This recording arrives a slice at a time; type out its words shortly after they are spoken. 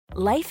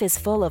Life is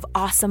full of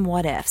awesome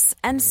what-ifs,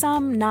 and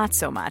some not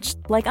so much,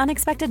 like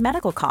unexpected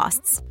medical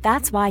costs.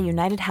 That's why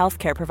United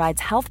Healthcare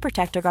provides Health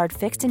Protector Guard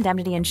fixed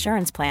indemnity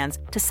insurance plans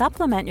to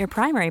supplement your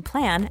primary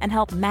plan and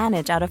help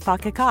manage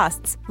out-of-pocket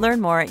costs.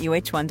 Learn more at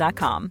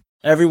uh1.com.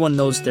 Everyone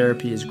knows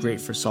therapy is great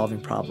for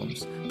solving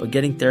problems, but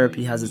getting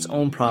therapy has its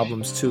own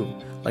problems too,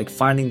 like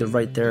finding the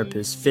right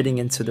therapist, fitting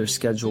into their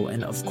schedule,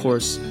 and of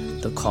course,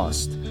 the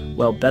cost.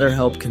 Well,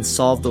 BetterHelp can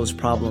solve those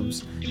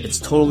problems. It's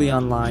totally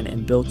online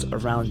and built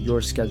around your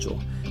schedule.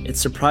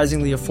 It's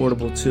surprisingly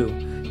affordable too.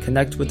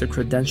 Connect with a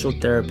credentialed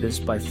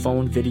therapist by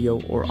phone,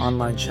 video, or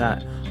online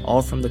chat,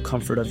 all from the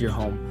comfort of your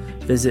home.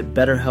 Visit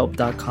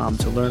BetterHelp.com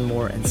to learn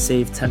more and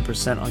save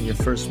 10% on your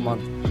first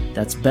month.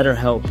 That's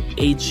BetterHelp,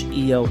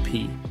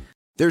 H-E-L-P.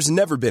 There's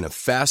never been a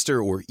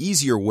faster or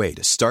easier way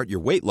to start your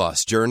weight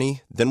loss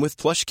journey than with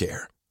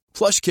PlushCare.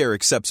 PlushCare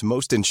accepts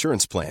most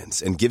insurance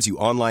plans and gives you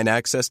online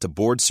access to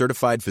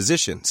board-certified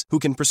physicians who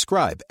can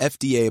prescribe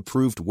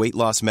FDA-approved weight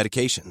loss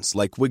medications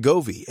like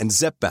Wegovy and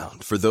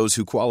Zepbound for those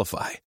who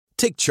qualify.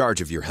 Take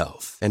charge of your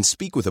health and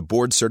speak with a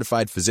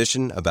board-certified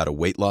physician about a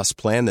weight loss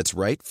plan that's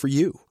right for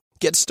you.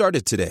 Get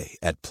started today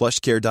at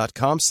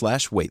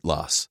plushcare.com/weight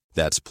loss.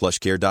 That's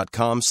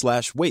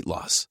plushcare.com/weight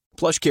loss.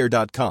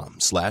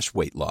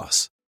 plushcare.com/weight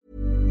loss.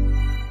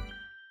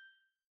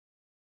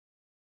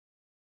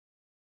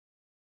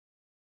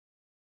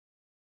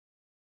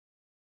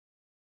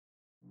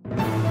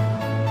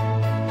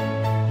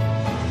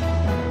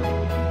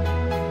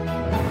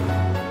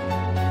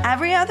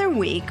 Every other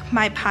week,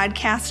 my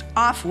podcast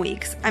off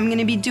weeks, I'm going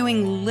to be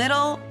doing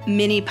little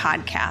mini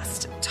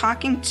podcasts,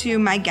 talking to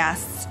my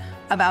guests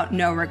about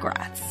no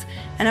regrets.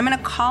 And I'm going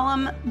to call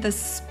them the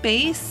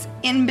space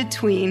in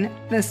between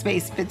the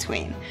space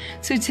between.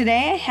 So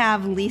today I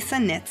have Lisa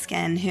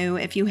Nitskin, who,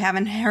 if you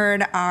haven't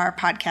heard our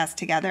podcast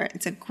together,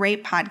 it's a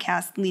great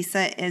podcast.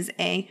 Lisa is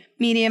a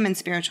medium and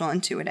spiritual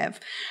intuitive.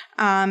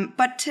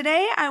 But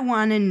today I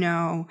want to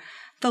know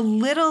the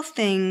little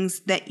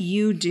things that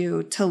you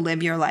do to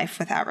live your life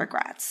without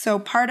regrets. So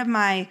part of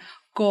my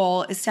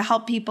goal is to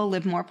help people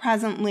live more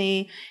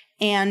presently,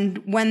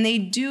 and when they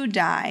do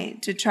die,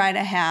 to try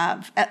to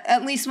have,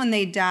 at least when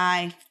they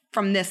die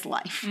from this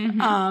life,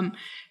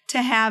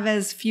 to have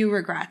as few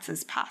regrets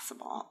as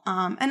possible.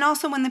 And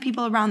also when the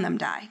people around them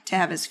die, to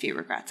have as few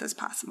regrets as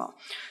possible.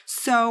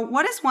 So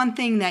what is one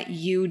thing that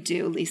you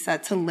do, Lisa,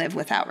 to live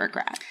without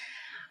regret?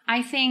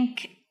 I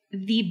think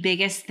the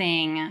biggest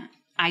thing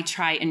I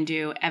try and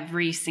do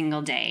every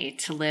single day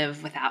to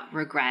live without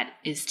regret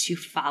is to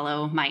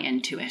follow my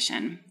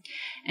intuition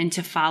and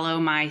to follow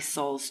my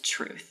soul's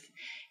truth.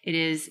 It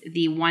is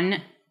the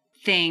one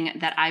thing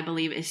that I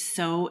believe is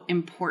so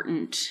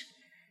important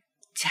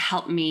to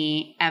help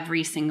me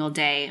every single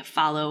day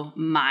follow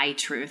my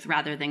truth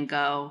rather than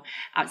go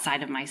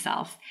outside of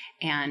myself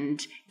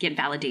and get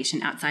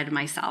validation outside of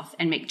myself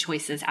and make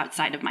choices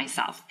outside of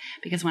myself.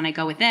 Because when I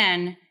go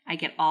within, I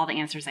get all the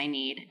answers I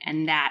need,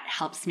 and that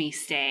helps me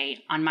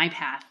stay on my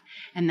path,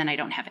 and then I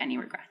don't have any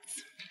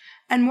regrets.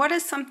 And what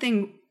is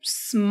something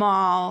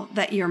small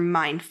that you're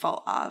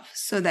mindful of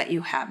so that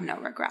you have no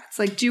regrets?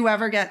 Like, do you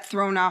ever get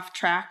thrown off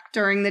track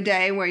during the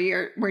day where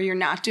you're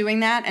not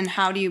doing that? And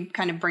how do you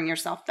kind of bring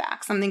yourself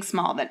back? Something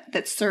small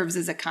that serves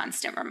as a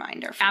constant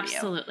reminder for you.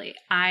 Absolutely.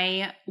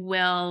 I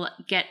will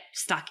get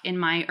stuck in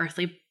my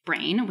earthly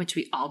brain, which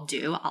we all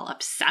do. I'll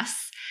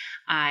obsess.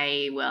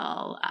 I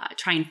will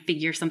try and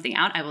figure something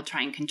out. I will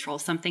try and control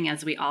something,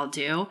 as we all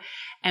do.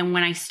 And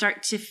when I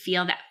start to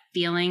feel that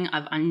feeling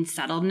of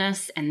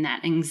unsettledness and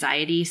that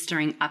anxiety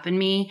stirring up in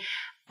me,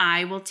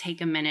 I will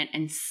take a minute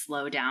and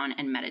slow down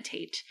and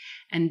meditate.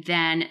 And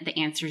then the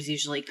answers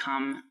usually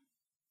come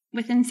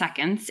within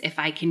seconds if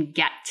I can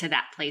get to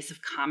that place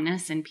of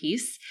calmness and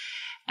peace.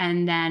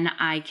 And then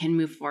I can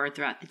move forward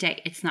throughout the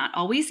day. It's not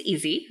always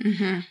easy.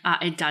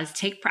 It does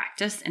take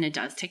practice and it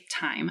does take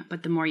time.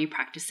 But the more you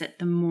practice it,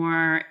 the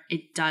more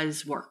it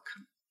does work.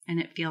 And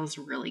it feels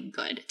really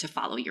good to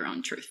follow your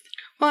own truth.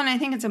 Well, and I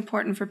think it's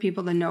important for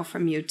people to know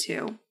from you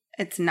too,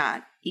 it's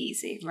not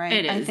easy, right?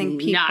 It is. I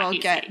think people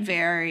get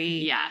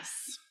very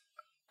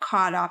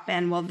caught up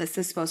in, well, this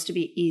is supposed to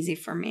be easy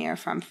for me, or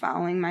if I'm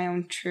following my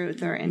own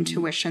truth or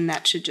intuition,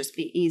 that should just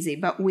be easy.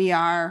 But we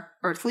are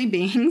earthly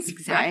beings,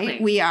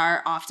 right? We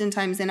are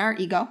oftentimes in our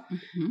ego.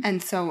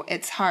 And so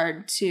it's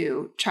hard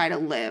to try to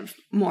live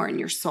more in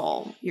your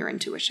soul, your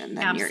intuition,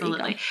 than your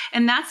ego.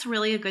 And that's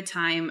really a good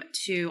time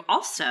to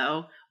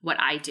also, what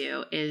I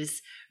do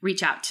is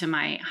reach out to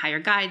my higher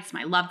guides,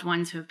 my loved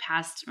ones who have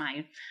passed,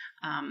 my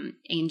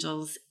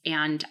angels,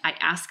 and I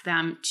ask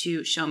them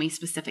to show me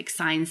specific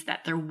signs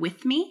that they're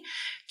with me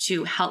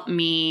to help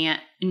me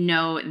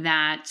know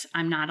that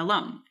I'm not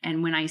alone.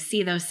 And when I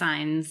see those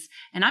signs,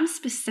 and I'm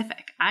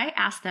specific, I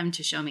ask them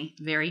to show me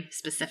very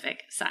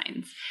specific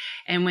signs.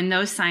 And when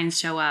those signs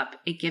show up,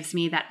 it gives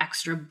me that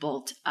extra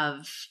bolt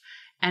of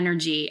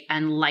energy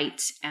and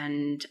light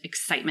and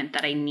excitement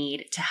that I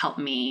need to help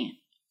me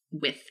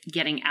with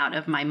getting out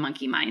of my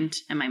monkey mind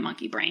and my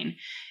monkey brain.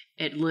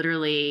 It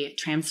literally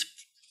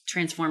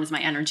transforms my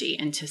energy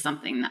into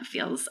something that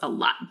feels a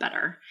lot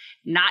better.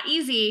 Not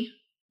easy,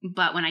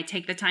 But when I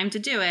take the time to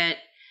do it,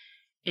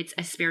 it's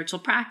a spiritual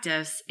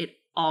practice. It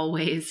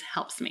always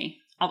helps me.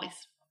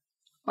 Always.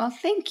 Well,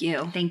 thank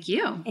you. Thank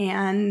you.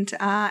 And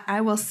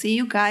I will see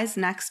you guys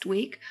next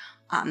week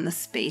on The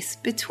Space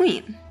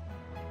Between.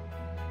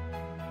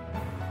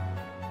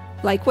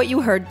 Like what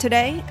you heard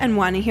today and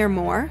want to hear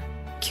more?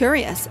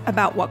 Curious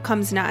about what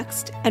comes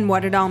next and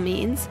what it all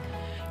means?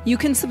 You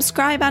can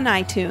subscribe on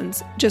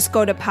iTunes. Just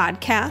go to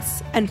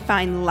podcasts and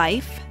find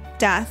Life,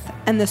 Death,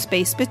 and The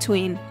Space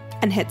Between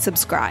and hit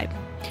subscribe.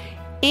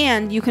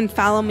 And you can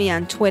follow me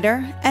on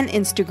Twitter and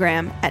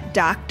Instagram at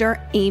Dr.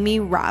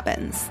 Amy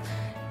Robbins.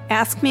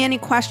 Ask me any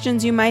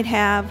questions you might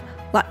have,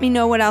 let me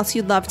know what else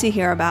you'd love to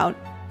hear about,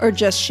 or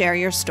just share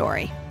your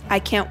story. I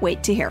can't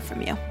wait to hear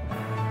from you.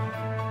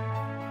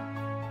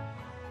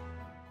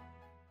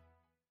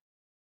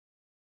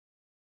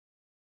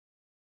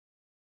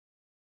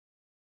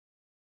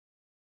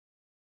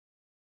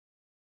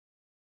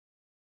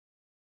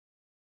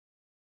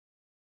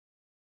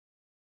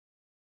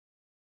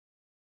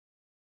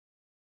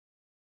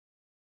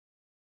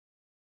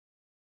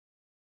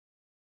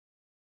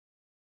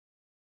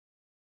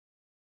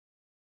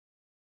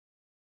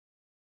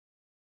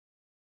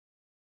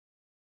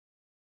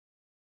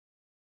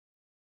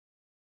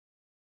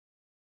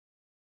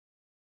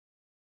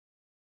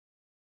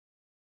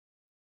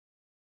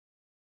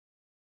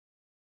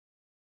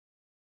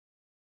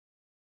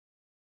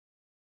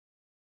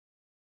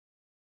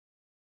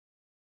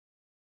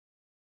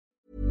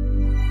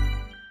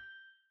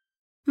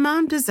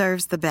 Mom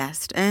deserves the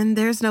best, and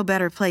there's no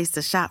better place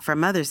to shop for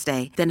Mother's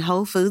Day than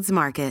Whole Foods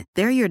Market.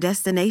 They're your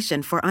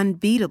destination for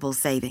unbeatable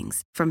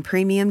savings, from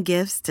premium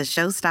gifts to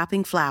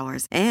show-stopping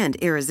flowers and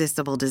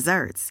irresistible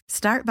desserts.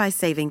 Start by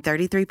saving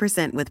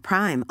 33% with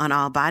Prime on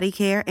all body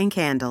care and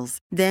candles.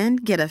 Then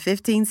get a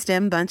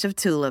 15-stem bunch of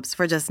tulips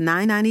for just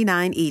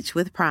 $9.99 each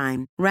with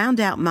Prime. Round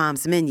out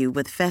Mom's menu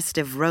with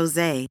festive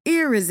rosé,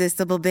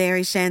 irresistible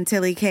berry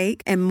chantilly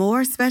cake, and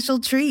more special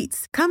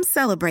treats. Come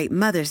celebrate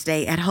Mother's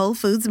Day at Whole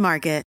Foods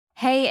Market.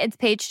 Hey, it's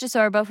Paige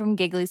DeSorbo from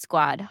Giggly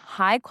Squad.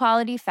 High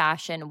quality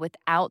fashion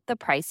without the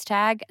price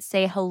tag.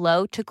 Say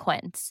hello to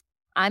Quince.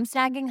 I'm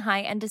snagging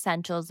high-end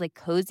essentials like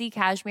cozy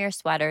cashmere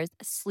sweaters,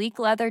 sleek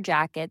leather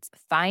jackets,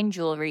 fine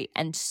jewelry,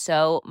 and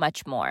so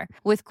much more.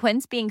 With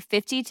Quince being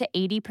 50 to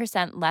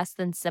 80% less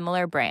than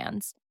similar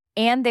brands.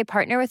 And they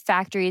partner with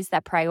factories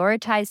that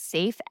prioritize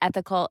safe,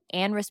 ethical,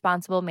 and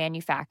responsible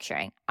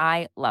manufacturing.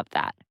 I love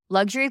that.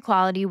 Luxury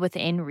quality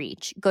within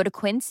reach. Go to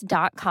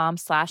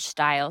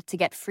quince.com/style to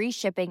get free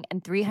shipping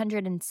and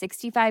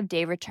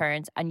 365-day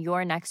returns on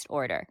your next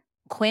order.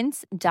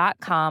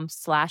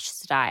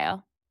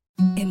 Quince.com/style.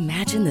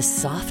 Imagine the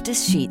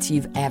softest sheets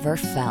you've ever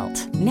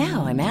felt.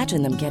 Now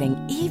imagine them getting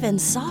even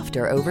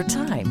softer over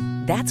time.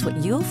 That's what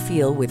you'll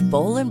feel with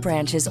Boll &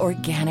 Branch's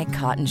organic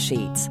cotton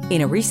sheets.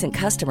 In a recent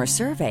customer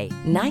survey,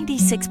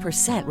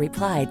 96%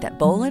 replied that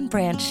Boll &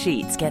 Branch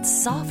sheets get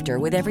softer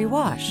with every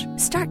wash.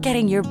 Start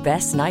getting your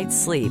best night's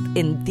sleep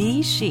in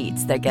these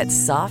sheets that get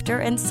softer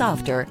and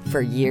softer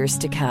for years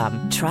to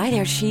come. Try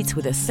their sheets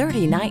with a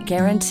 30-night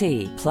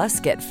guarantee.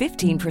 Plus, get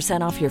 15%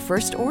 off your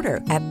first order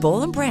at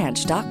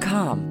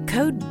bollandbranch.com.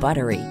 Code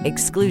BUTTERY.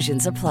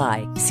 Exclusions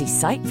apply. See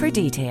site for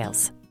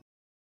details.